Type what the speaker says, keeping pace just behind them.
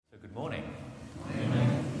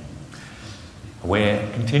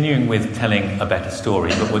We're continuing with telling a better story,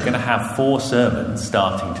 but we're going to have 4 sermons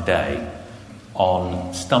starting today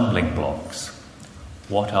on stumbling blocks.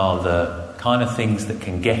 What are the kind of things that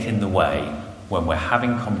can get in the way when we're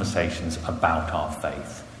having conversations about our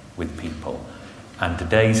faith with people? And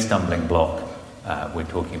today's stumbling block we're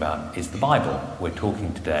talking about is the Bible. We're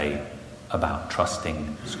talking today about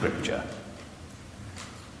trusting Scripture.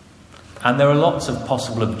 And there are lots of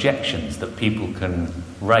possible objections that people can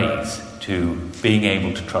raise to being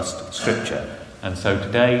able to trust Scripture. And so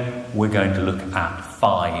today we're going to look at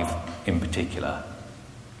 5 in particular.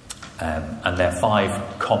 And they're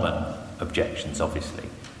 5 common objections, obviously.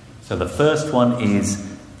 So the first one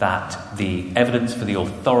is that the evidence for the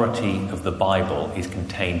authority of the Bible is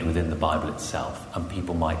contained within the Bible itself. And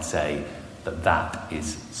people might say that that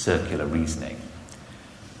is circular reasoning.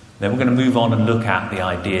 Then we're going to move on and look at the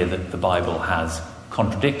idea that the Bible has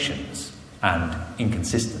contradictions and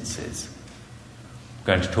inconsistencies. We're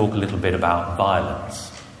going to talk a little bit about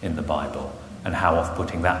violence in the Bible and how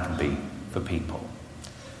off-putting that can be for people.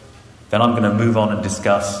 Then I'm going to move on and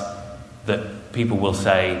discuss that people will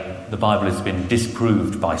say the Bible has been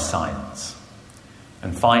disproved by science.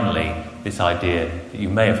 And finally, this idea that you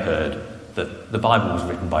may have heard that the Bible was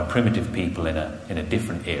written by primitive people in a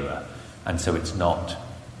different era, and so it's not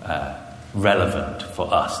relevant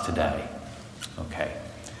for us today. Okay,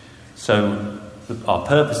 so our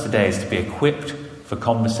purpose today is to be equipped for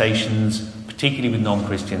conversations, particularly with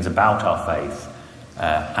non-Christians, about our faith,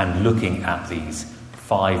 and looking at these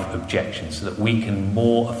 5 objections so that we can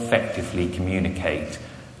more effectively communicate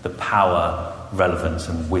the power, relevance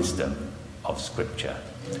and wisdom of Scripture.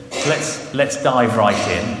 So let's dive right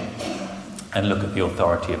in and look at the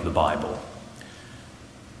authority of the Bible.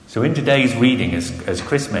 So in today's reading, as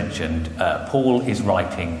Chris mentioned, Paul is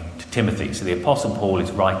writing to Timothy. So the Apostle Paul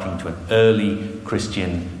is writing to an early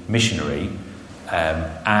Christian missionary,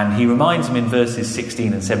 and he reminds him in verses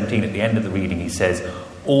 16 and 17 at the end of the reading, he says,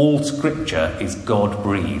 "All Scripture is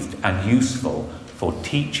God-breathed and useful for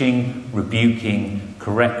teaching, rebuking,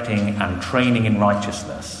 correcting and training in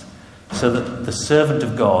righteousness, so that the servant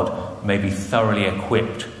of God may be thoroughly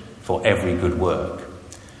equipped for every good work."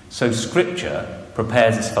 So Scripture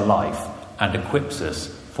prepares us for life and equips us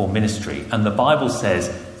for ministry. And the Bible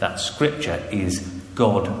says that Scripture is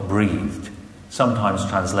God-breathed, sometimes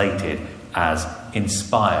translated as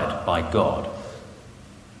inspired by God.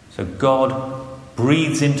 So God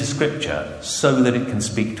breathes into Scripture so that it can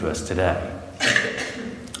speak to us today.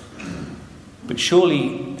 But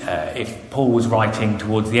surely, if Paul was writing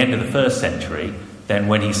towards the end of the 1st century, then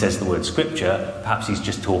when he says the word Scripture, perhaps he's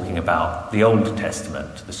just talking about the Old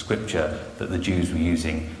Testament, the Scripture that the Jews were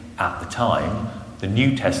using at the time. The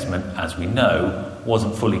New Testament, as we know,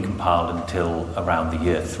 wasn't fully compiled until around the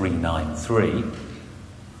year 393.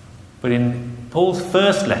 But in Paul's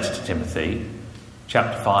first letter to Timothy,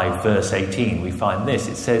 chapter 5, verse 18, we find this.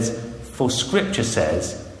 It says, "For Scripture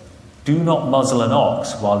says, 'Do not muzzle an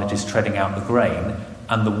ox while it is treading out the grain,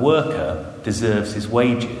 and the worker deserves his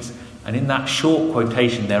wages.'" And in that short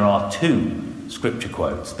quotation, there are 2 Scripture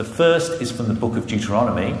quotes. The first is from the book of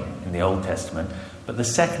Deuteronomy in the Old Testament, but the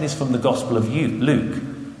second is from the Gospel of Luke.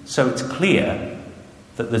 So it's clear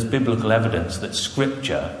that there's biblical evidence that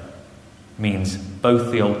Scripture means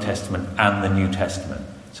both the Old Testament and the New Testament.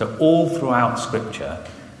 So all throughout Scripture,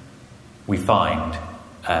 we find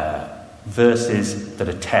verses that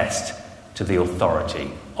attest to the authority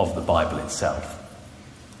of the Bible itself.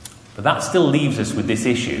 But that still leaves us with this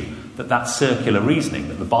issue, that's circular reasoning,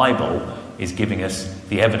 that the Bible is giving us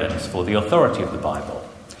the evidence for the authority of the Bible.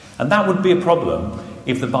 And that would be a problem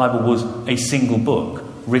if the Bible was a single book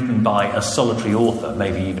written by a solitary author,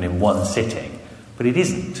 maybe even in one sitting. But it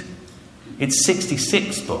isn't. It's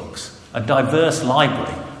 66 books, a diverse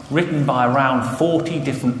library, written by around 40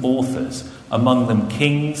 different authors, among them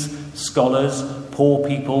kings, scholars, poor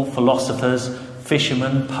people, philosophers,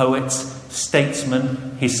 fishermen, poets,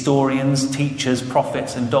 statesmen, historians, teachers,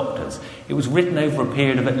 prophets and doctors. It was written over a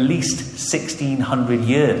period of at least 1600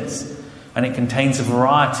 years, and it contains a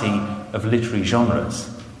variety of literary genres.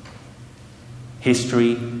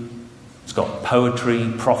 History, it's got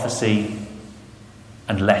poetry, prophecy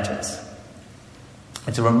and letters.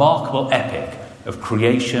 It's a remarkable epic of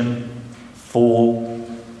creation, fall,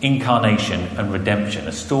 incarnation and redemption,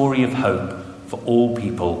 a story of hope for all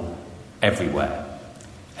people everywhere.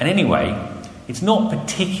 And anyway, it's not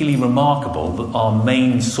particularly remarkable that our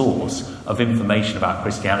main source of information about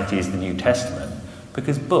Christianity is the New Testament,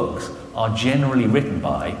 because books are generally written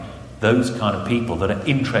by those kind of people that are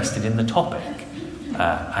interested in the topic.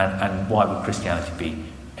 And why would Christianity be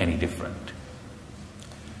any different?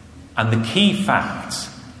 And the key facts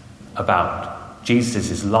about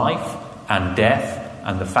Jesus' life and death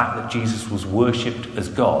and the fact that Jesus was worshipped as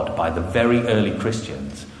God by the very early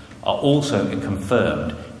Christians are also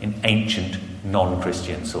confirmed in ancient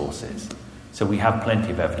non-Christian sources. So we have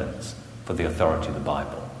plenty of evidence for the authority of the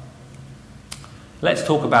Bible. Let's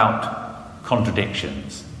talk about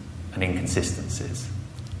contradictions and inconsistencies.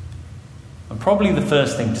 And probably the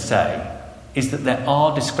first thing to say is that there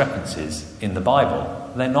are discrepancies in the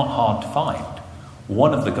Bible. They're not hard to find.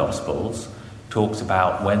 One of the Gospels talks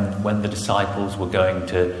about when the disciples were going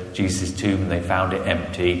to Jesus' tomb and they found it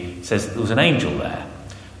empty. It says that there was an angel there.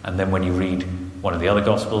 And then when you read one of the other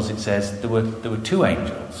Gospels, it says there were two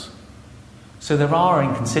angels. So there are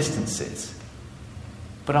inconsistencies.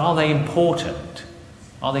 But are they important?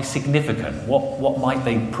 Are they significant? What might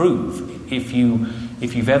they prove? If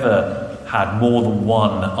you've ever had more than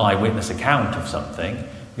one eyewitness account of something,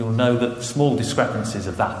 you'll know that small discrepancies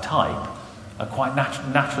of that type are quite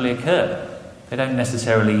naturally occur. They don't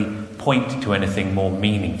necessarily point to anything more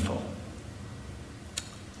meaningful.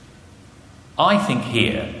 I think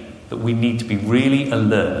here that we need to be really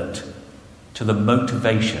alert to the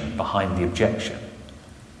motivation behind the objection.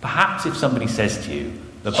 Perhaps if somebody says to you,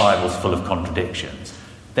 the Bible's full of contradictions,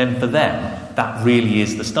 then for them, that really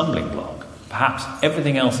is the stumbling block. Perhaps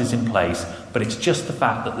everything else is in place, but it's just the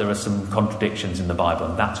fact that there are some contradictions in the Bible,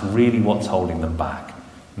 and that's really what's holding them back.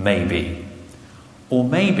 Maybe. Or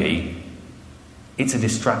maybe it's a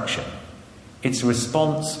distraction. It's a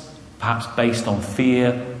response perhaps based on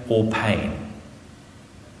fear or pain.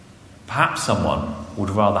 Perhaps someone would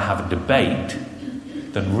rather have a debate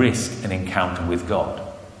than risk an encounter with God.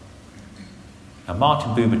 Now,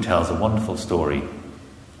 Martin Buber tells a wonderful story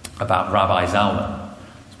about Rabbi Zalman.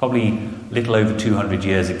 It's probably a little over 200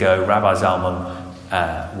 years ago. Rabbi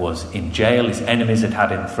Zalman was in jail. His enemies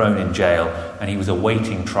had him thrown in jail, and he was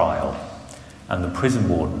awaiting trial. And the prison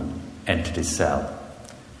warden entered his cell.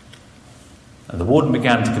 And the warden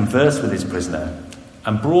began to converse with his prisoner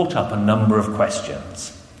and brought up a number of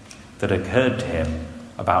questions that occurred to him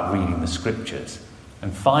about reading the scriptures.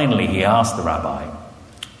 And finally he asked the rabbi,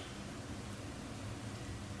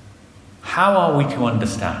 how are we to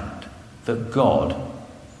understand that God,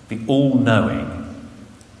 the all-knowing,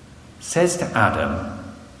 says to Adam,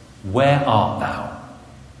 "Where art thou?"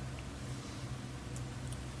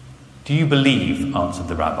 "Do you believe," answered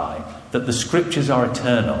the rabbi, "that the scriptures are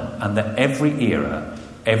eternal and that every era,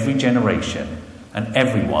 every generation, and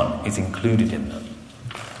everyone is included in them?"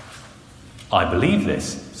 "I believe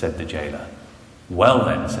this," said the jailer. "Well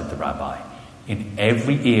then," said the rabbi, "in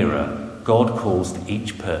every era God calls to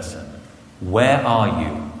each person, 'Where are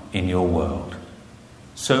you in your world?'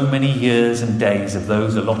 So many years and days of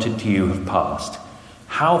those allotted to you have passed.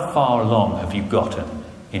 How far along have you gotten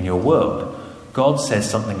in your world?" God says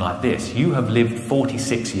something like this: "You have lived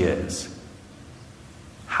 46 years.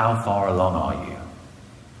 How far along are you?"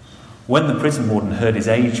 When the prison warden heard his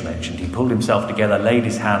age mentioned, he pulled himself together, laid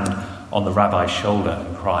his hand on the rabbi's shoulder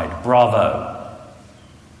and cried, "Bravo!"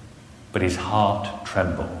 But his heart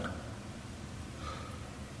trembled.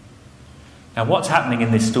 Now, what's happening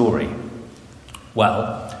in this story?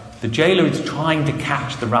 Well, the jailer is trying to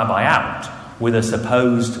catch the rabbi out with a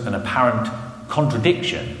supposed and apparent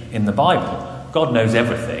contradiction in the Bible. God knows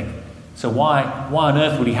everything, so why on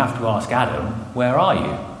earth would he have to ask Adam, "Where are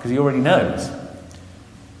you?" Because he already knows.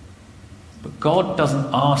 But God doesn't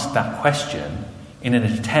ask that question in an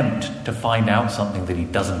attempt to find out something that he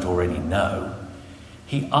doesn't already know.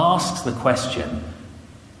 He asks the question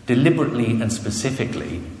deliberately and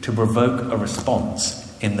specifically to provoke a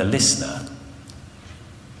response in the listener.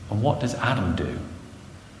 And what does Adam do?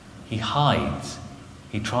 He hides.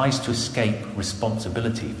 He tries to escape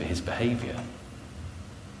responsibility for his behaviour.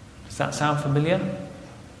 Does that sound familiar?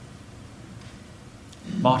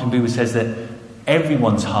 Martin Buber says that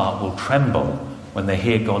everyone's heart will tremble when they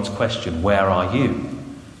hear God's question, "Where are you?"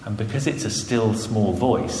 And because it's a still, small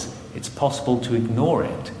voice, it's possible to ignore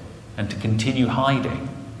it and to continue hiding.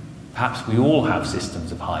 Perhaps we all have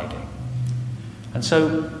systems of hiding. And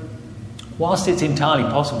so, whilst it's entirely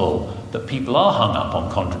possible that people are hung up on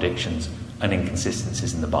contradictions and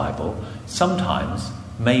inconsistencies in the Bible, sometimes,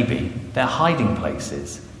 maybe, they're hiding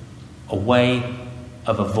places, a way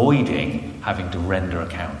of avoiding having to render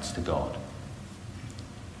accounts to God.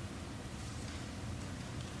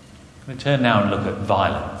 I'm going to turn now and look at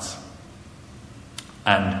violence.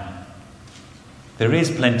 And there is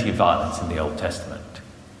plenty of violence in the Old Testament.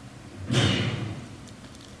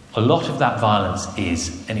 A lot of that violence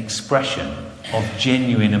is an expression of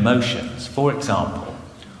genuine emotions. For example,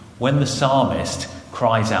 when the psalmist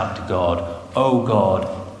cries out to God, "Oh God,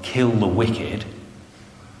 kill the wicked,"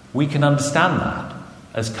 we can understand that.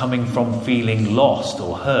 as coming from feeling lost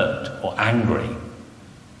or hurt or angry.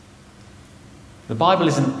 The Bible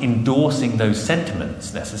isn't endorsing those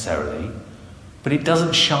sentiments necessarily, but it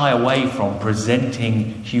doesn't shy away from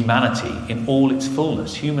presenting humanity in all its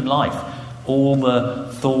fullness, human life, all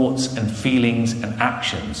the thoughts and feelings and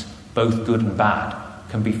actions, both good and bad,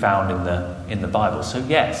 can be found in the Bible. So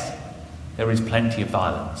yes, there is plenty of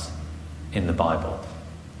violence in the Bible.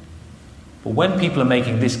 But when people are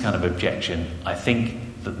making this kind of objection, I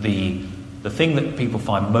think that the thing that people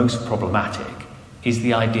find most problematic is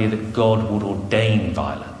the idea that God would ordain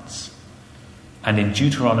violence. And in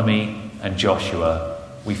Deuteronomy and Joshua,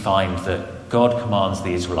 we find that God commands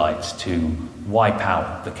the Israelites to wipe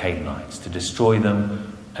out the Canaanites, to destroy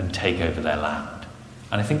them and take over their land.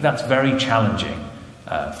 And I think that's very challenging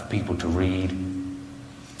for people to read.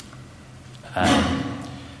 And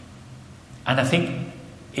I think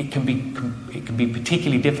it can be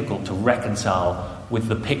particularly difficult to reconcile with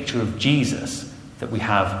the picture of Jesus that we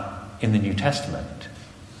have in the New Testament.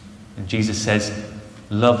 And Jesus says,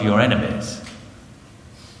 love your enemies,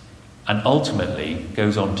 and ultimately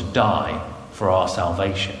goes on to die for our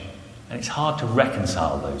salvation. And it's hard to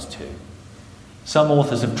reconcile those two. Some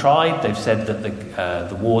authors have tried. They've said that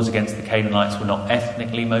the wars against the Canaanites were not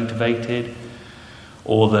ethnically motivated,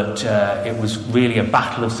 or that it was really a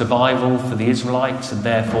battle of survival for the Israelites and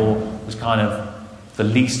therefore was kind of the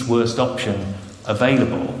least worst option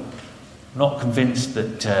available. I'm not convinced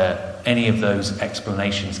that any of those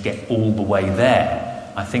explanations get all the way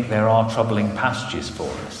there. I think there are troubling passages for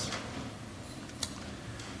us.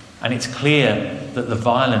 And it's clear that the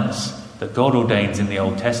violence that God ordains in the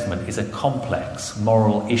Old Testament is a complex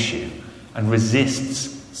moral issue and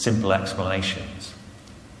resists simple explanations.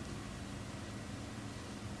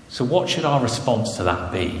 So what should our response to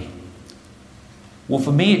that be? Well,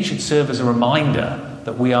 for me, it should serve as a reminder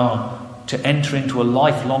that we are to enter into a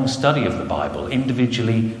lifelong study of the Bible,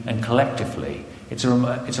 individually and collectively. It's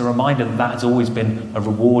a reminder that has always been a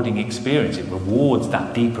rewarding experience. It rewards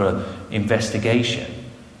that deeper investigation.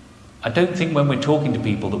 I don't think when we're talking to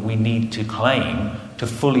people that we need to claim to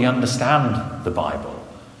fully understand the Bible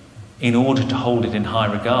in order to hold it in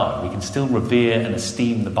high regard. We can still revere and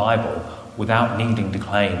esteem the Bible without needing to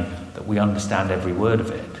claim that we understand every word of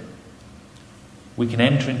it. We can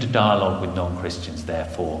enter into dialogue with non-Christians,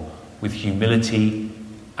 therefore, with humility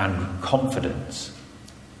and confidence.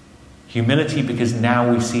 Humility because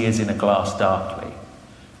now we see as in a glass darkly,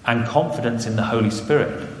 and confidence in the Holy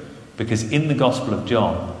Spirit because in the Gospel of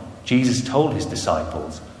John, Jesus told his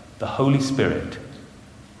disciples, the Holy Spirit,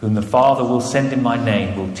 whom the Father will send in my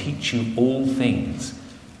name, will teach you all things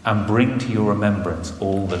and bring to your remembrance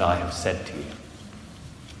all that I have said to you.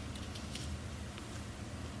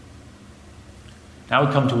 Now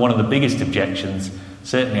we come to one of the biggest objections.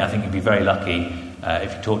 Certainly I think you'd be very lucky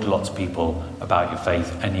if you talk to lots of people about your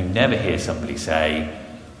faith and you never hear somebody say,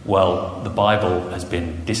 well, the Bible has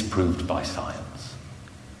been disproved by science.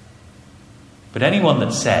 But anyone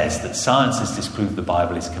that says that science has disproved the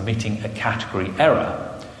Bible is committing a category error.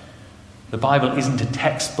 The Bible isn't a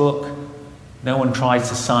textbook. No one tries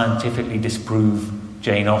to scientifically disprove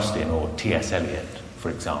Jane Austen or T.S. Eliot, for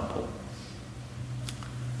example.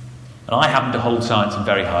 And I happen to hold science in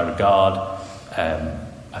very high regard.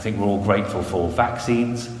 I think we're all grateful for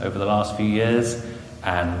vaccines over the last few years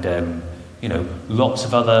and, lots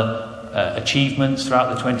of other achievements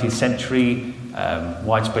throughout the 20th century,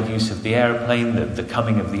 widespread use of the aeroplane, the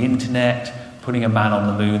coming of the internet, putting a man on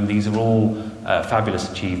the moon. These are all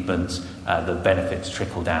fabulous achievements. The benefits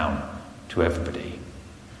trickle down to everybody.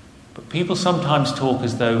 But people sometimes talk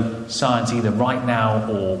as though science either right now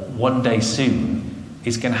or one day soon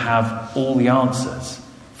is going to have all the answers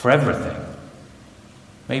for everything.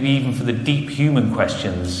 Maybe even for the deep human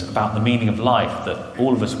questions about the meaning of life that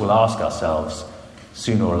all of us will ask ourselves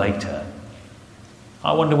sooner or later.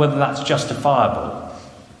 I wonder whether that's justifiable,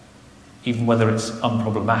 even whether it's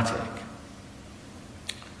unproblematic.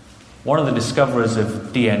 One of the discoverers of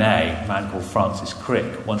DNA, a man called Francis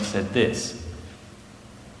Crick, once said this.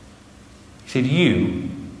 He said,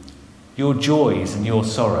 your joys and your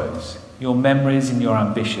sorrows, your memories and your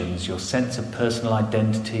ambitions, your sense of personal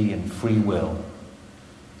identity and free will,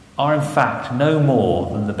 are in fact no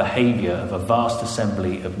more than the behaviour of a vast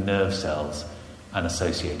assembly of nerve cells and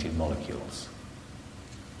associated molecules.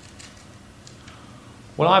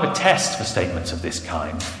 Well, I have a test for statements of this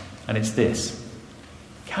kind, and it's this.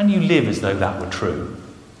 Can you live as though that were true?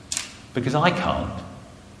 Because I can't.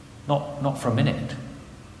 Not for a minute.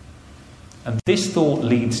 And this thought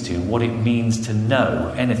leads to what it means to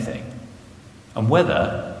know anything, and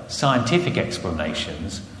whether scientific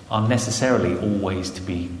explanations are necessarily always to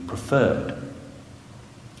be preferred.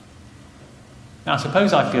 Now,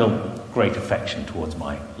 suppose I feel great affection towards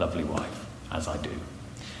my lovely wife, as I do,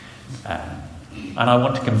 and I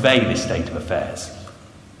want to convey this state of affairs.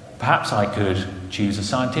 Perhaps I could choose a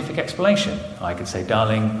scientific explanation. I could say,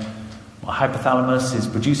 darling, my hypothalamus is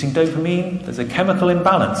producing dopamine. There's a chemical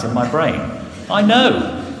imbalance in my brain. I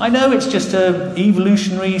know it's just an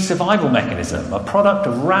evolutionary survival mechanism, a product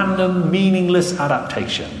of random, meaningless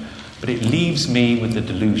adaptation. But it leaves me with the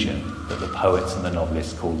delusion that the poets and the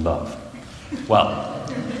novelists call love. Well,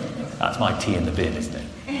 that's my tea in the bin, isn't it?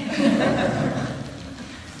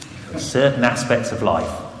 There are certain aspects of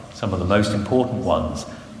life, some of the most important ones,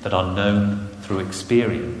 that are known through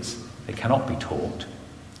experience. They cannot be taught.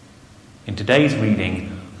 In today's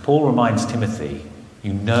reading, Paul reminds Timothy,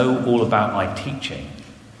 you know all about my teaching.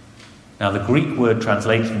 Now, the Greek word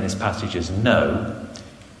translated in this passage as know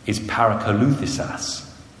is parakoluthesas.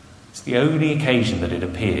 It's the only occasion that it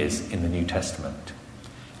appears in the New Testament.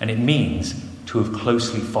 And it means to have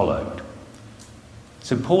closely followed.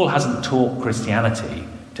 So Paul hasn't taught Christianity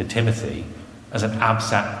to Timothy as an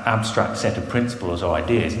abstract set of principles or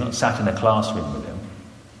ideas, not sat in a classroom with him.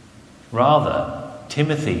 Rather,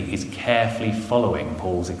 Timothy is carefully following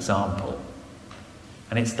Paul's example.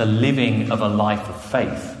 And it's the living of a life of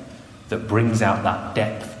faith that brings out that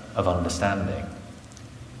depth of understanding.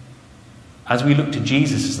 As we look to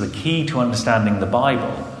Jesus as the key to understanding the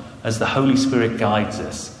Bible, as the Holy Spirit guides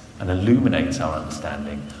us and illuminates our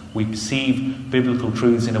understanding, we perceive biblical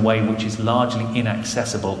truths in a way which is largely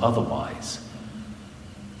inaccessible otherwise,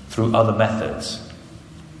 through other methods,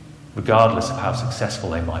 regardless of how successful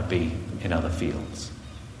they might be in other fields.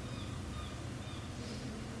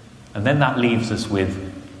 And then that leaves us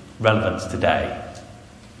with relevance today.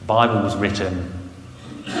 The Bible was written,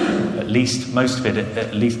 at least most of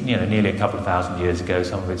it, nearly a couple of thousand years ago.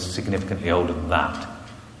 Some of it's significantly older than that.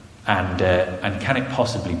 And can it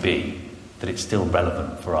possibly be that it's still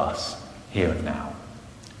relevant for us here and now?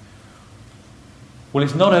 Well,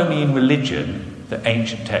 it's not only in religion that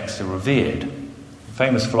ancient texts are revered. A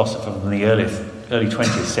famous philosopher from the early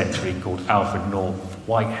 20th century called Alfred North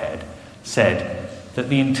Whitehead said that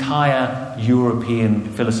the entire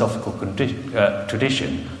European philosophical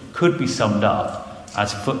tradition could be summed up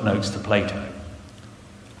as footnotes to Plato.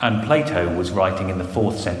 And Plato was writing in the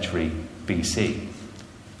 4th century BC.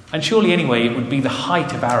 And surely anyway, it would be the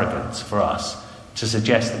height of arrogance for us to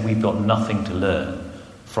suggest that we've got nothing to learn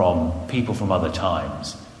from people from other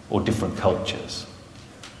times or different cultures.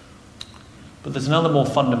 But there's another more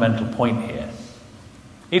fundamental point here.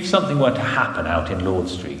 If something were to happen out in Lord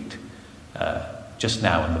Street just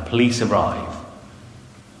now and the police arrive,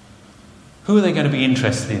 who are they going to be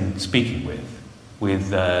interested in speaking with? With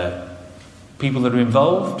people that are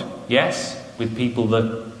involved? Yes. With people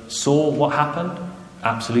that saw what happened?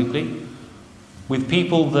 Absolutely. With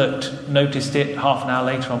people that noticed it half an hour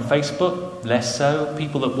later on Facebook? Less so.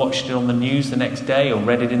 People that watched it on the news the next day or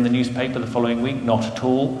read it in the newspaper the following week? Not at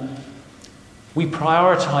all. We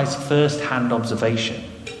prioritise first-hand observation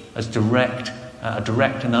as a direct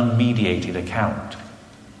and unmediated account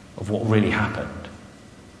of what really happened.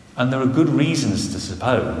 And there are good reasons to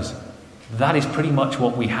suppose that is pretty much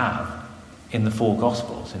what we have in the 4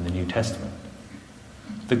 Gospels in the New Testament.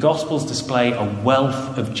 The Gospels display a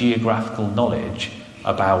wealth of geographical knowledge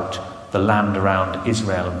about the land around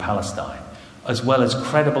Israel and Palestine, as well as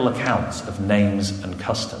credible accounts of names and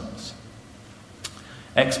customs.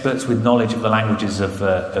 Experts with knowledge of the languages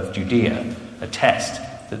of Judea attest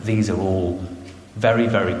that these are all very,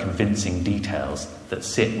 very convincing details that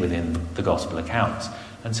sit within the Gospel accounts.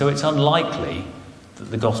 And so it's unlikely that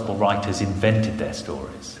the Gospel writers invented their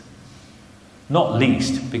stories. Not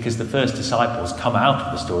least because the first disciples come out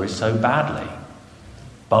of the stories so badly.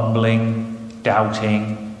 Bumbling,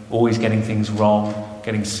 doubting, always getting things wrong,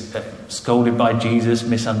 getting scolded by Jesus,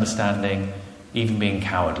 misunderstanding, even being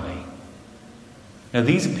cowardly. Now,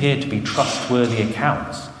 these appear to be trustworthy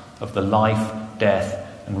accounts of the life, death,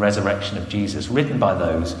 and resurrection of Jesus, written by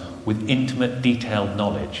those with intimate, detailed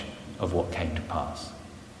knowledge of what came to pass.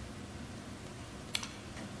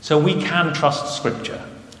 So we can trust Scripture,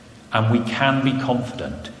 and we can be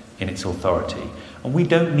confident in its authority, and we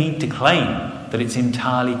don't need to claim that it's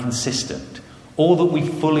entirely consistent, or that we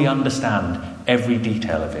fully understand every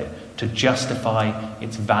detail of it to justify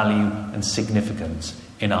its value and significance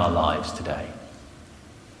in our lives today.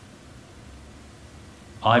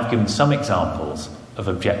 I've given some examples of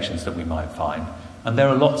objections that we might find, and there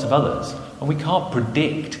are lots of others, and we can't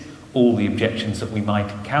predict all the objections that we might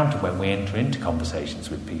encounter when we enter into conversations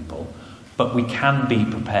with people, but we can be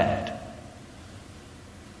prepared.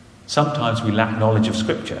 Sometimes we lack knowledge of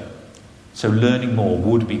Scripture, so learning more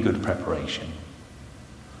would be good preparation.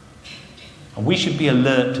 And we should be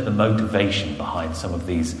alert to the motivation behind some of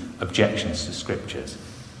these objections to scriptures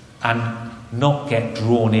and not get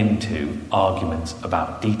drawn into arguments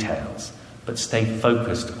about details, but stay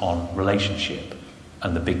focused on relationship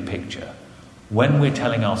and the big picture. When we're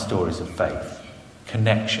telling our stories of faith,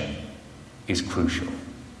 connection is crucial.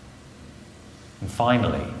 And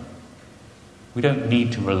finally, we don't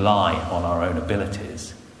need to rely on our own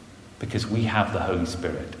abilities because we have the Holy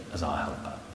Spirit as our helper.